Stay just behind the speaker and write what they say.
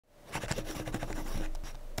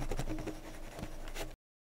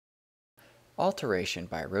Alteration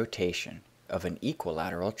by rotation of an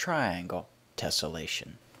equilateral triangle,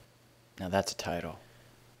 tessellation. Now that's a title.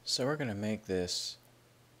 So we're going to make this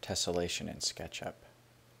tessellation in SketchUp.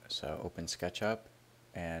 So open SketchUp,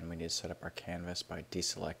 and we need to set up our canvas by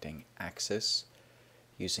deselecting axis.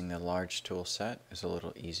 Using the large tool set is a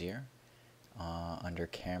little easier. Under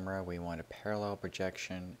camera, we want a parallel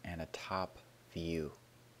projection and a top view.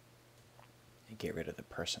 And get rid of the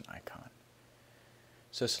person icon.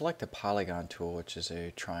 So select the polygon tool, which is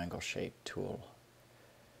a triangle shaped tool.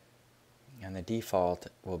 And the default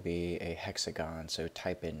will be a hexagon, so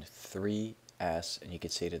type in 3S, and you can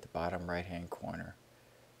see it at the bottom right hand corner.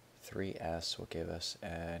 3S will give us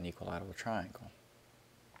an equilateral triangle.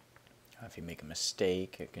 If you make a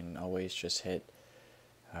mistake, you can always just hit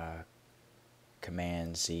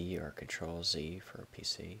Command Z or Control Z for a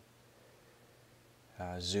PC.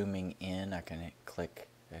 Zooming in, I can click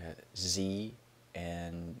Z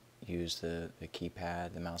and use the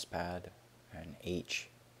keypad, the mouse pad, and H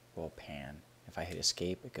will pan. If I hit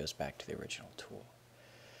escape, it goes back to the original tool.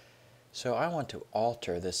 So I want to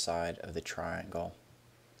alter this side of the triangle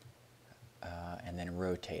and then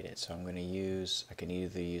rotate it. So I'm going to use, I can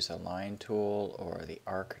either use a line tool or the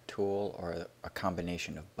arc tool or a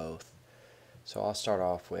combination of both. So I'll start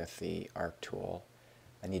off with the arc tool.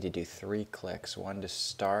 I need to do 3 clicks, one to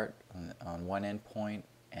start on one endpoint,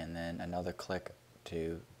 and then another click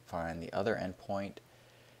to find the other endpoint,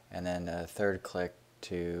 and then a third click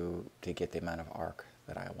to get the amount of arc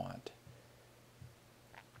that I want.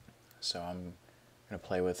 So I'm going to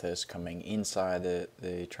play with this coming inside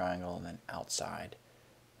the triangle and then outside,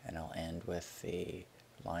 and I'll end with the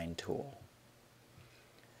line tool.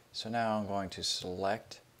 So now I'm going to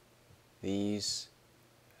select these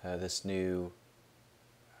this new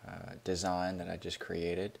design that I just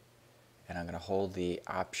created, and I'm going to hold the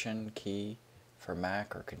Option key for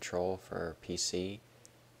Mac or Control for PC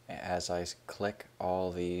as I click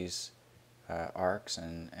all these arcs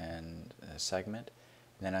and segment.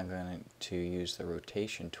 And then I'm going to use the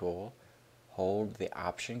rotation tool, hold the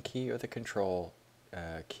Option key or the Control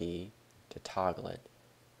key to toggle it.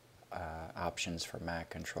 Options for Mac,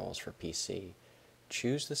 controls for PC.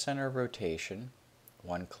 Choose the center of rotation,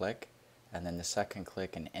 one click, and then the second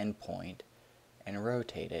click an endpoint, and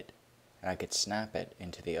rotate it. And I could snap it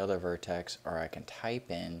into the other vertex, or I can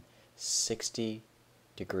type in 60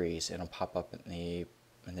 degrees. It'll pop up in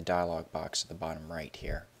the dialog box at the bottom right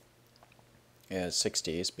here.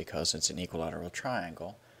 60 is because it's an equilateral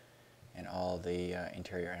triangle, and all the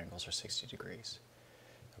interior angles are 60 degrees.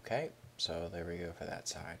 Okay, so there we go for that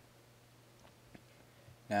side.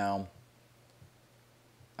 Now,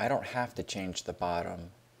 I don't have to change the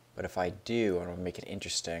bottom, but if I do, and I'll make it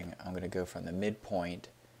interesting, I'm going to go from the midpoint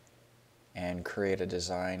and create a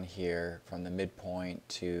design here from the midpoint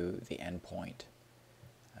to the end point.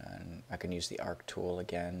 And I can use the arc tool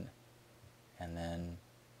again, and then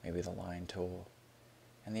maybe the line tool.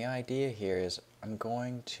 And the idea here is I'm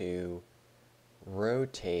going to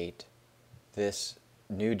rotate this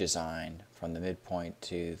new design from the midpoint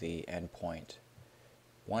to the end point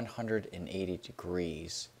 180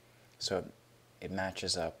 degrees, so it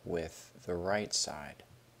matches up with the right side.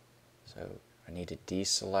 So I need to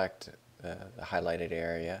deselect the highlighted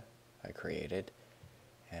area I created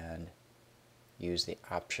and use the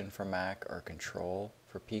Option for Mac or Control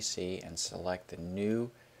for PC and select the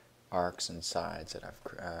new arcs and sides that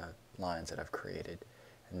lines that I've created.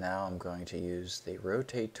 And now I'm going to use the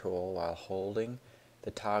rotate tool while holding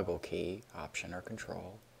the toggle key, Option or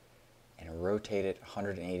Control, and rotate it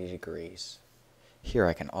 180 degrees. Here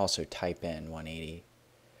I can also type in 180.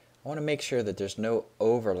 I want to make sure that there's no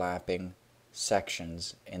overlapping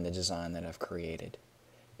sections in the design that I've created.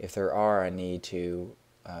 If there are, I need to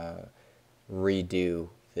redo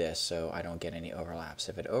this so I don't get any overlaps.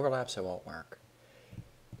 If it overlaps, it won't work.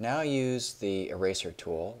 Now use the eraser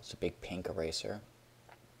tool, it's a big pink eraser,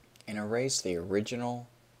 and erase the original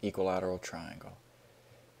equilateral triangle.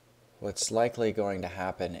 What's likely going to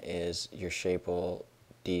happen is your shape will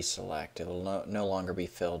deselect. It will no longer be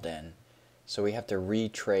filled in. So we have to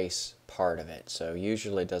retrace part of it. So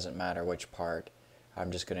usually it doesn't matter which part.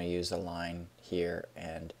 I'm just going to use the line here,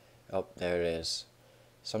 and oh, there it is.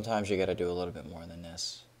 Sometimes you got to do a little bit more than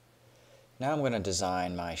this. Now I'm going to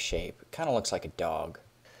design my shape. It kind of looks like a dog.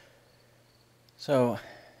 So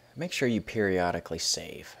make sure you periodically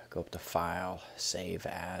save. Go up to File, Save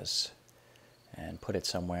As, and put it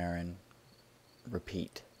somewhere and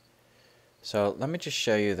repeat. So let me just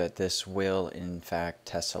show you that this will in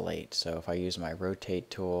fact tessellate. So if I use my rotate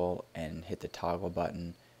tool and hit the toggle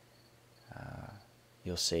button,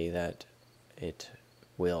 you'll see that it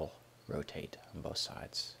will rotate on both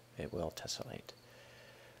sides. it will tessellate.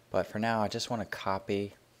 But for now, I just want to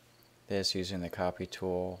copy this using the copy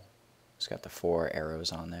tool. It's got the 4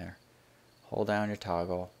 arrows on there. Hold down your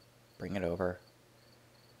toggle, bring it over.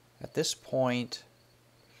 At this point,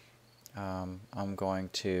 I'm going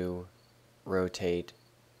to rotate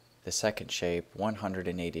the second shape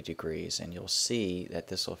 180 degrees, and you'll see that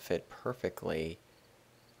this will fit perfectly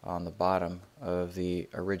on the bottom of the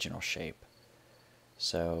original shape.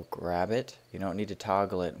 So grab it. You don't need to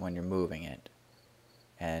toggle it when you're moving it.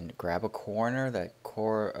 And grab a corner that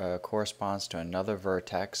corresponds to another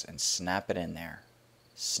vertex and snap it in there.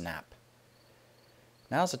 Snap.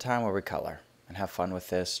 Now's the time where we color and have fun with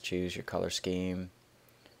this. Choose your color scheme.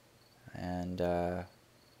 And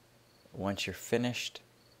once you're finished,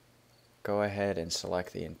 go ahead and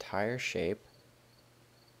select the entire shape.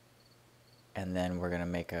 And then we're going to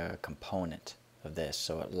make a component of this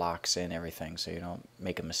so it locks in everything so you don't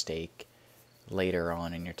make a mistake later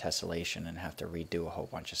on in your tessellation and have to redo a whole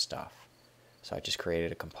bunch of stuff. So I just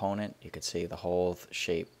created a component. You can see the whole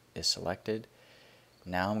shape is selected.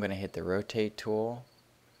 Now I'm going to hit the rotate tool,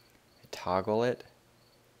 toggle it,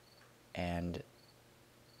 and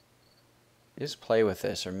just play with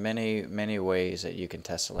this. There are many ways that you can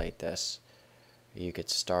tessellate this. You could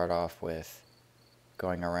start off with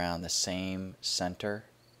going around the same center,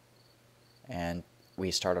 and we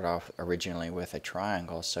started off originally with a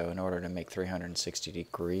triangle, so in order to make 360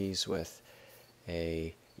 degrees with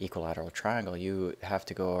a equilateral triangle, you have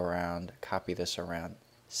to go around, copy this around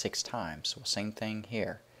 6 times. Well, same thing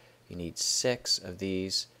here. You need 6 of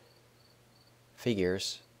these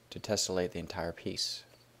figures to tessellate the entire piece.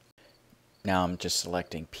 Now I'm just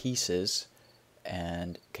selecting pieces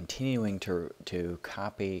and continuing to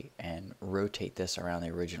copy and rotate this around the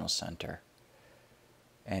original center.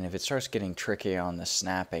 And if it starts getting tricky on the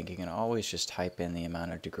snapping, you can always just type in the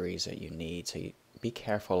amount of degrees that you need. So be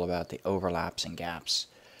careful about the overlaps and gaps.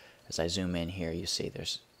 As I zoom in here, you see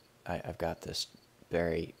I've got this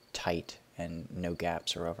very tight and no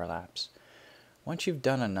gaps or overlaps. Once you've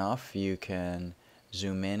done enough, you can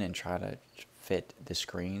zoom in and try to fit the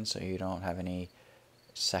screen so you don't have any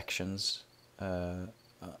sections,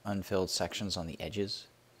 unfilled sections on the edges.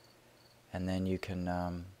 And then you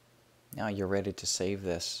can now you're ready to save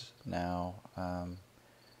this now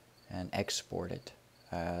and export it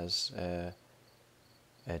as a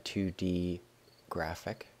 2D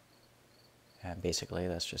graphic. And basically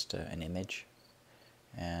that's just an image.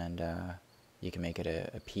 And you can make it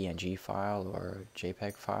a PNG file or a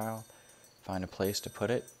JPEG file. Find a place to put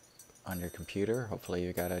it on your computer. Hopefully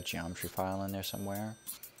you got a geometry file in there somewhere.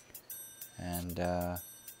 And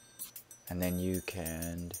then you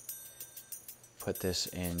can put this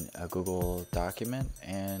in a Google document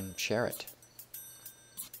and share it.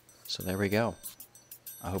 So there we go.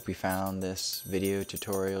 I hope you found this video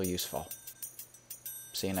tutorial useful.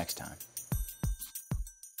 See you next time.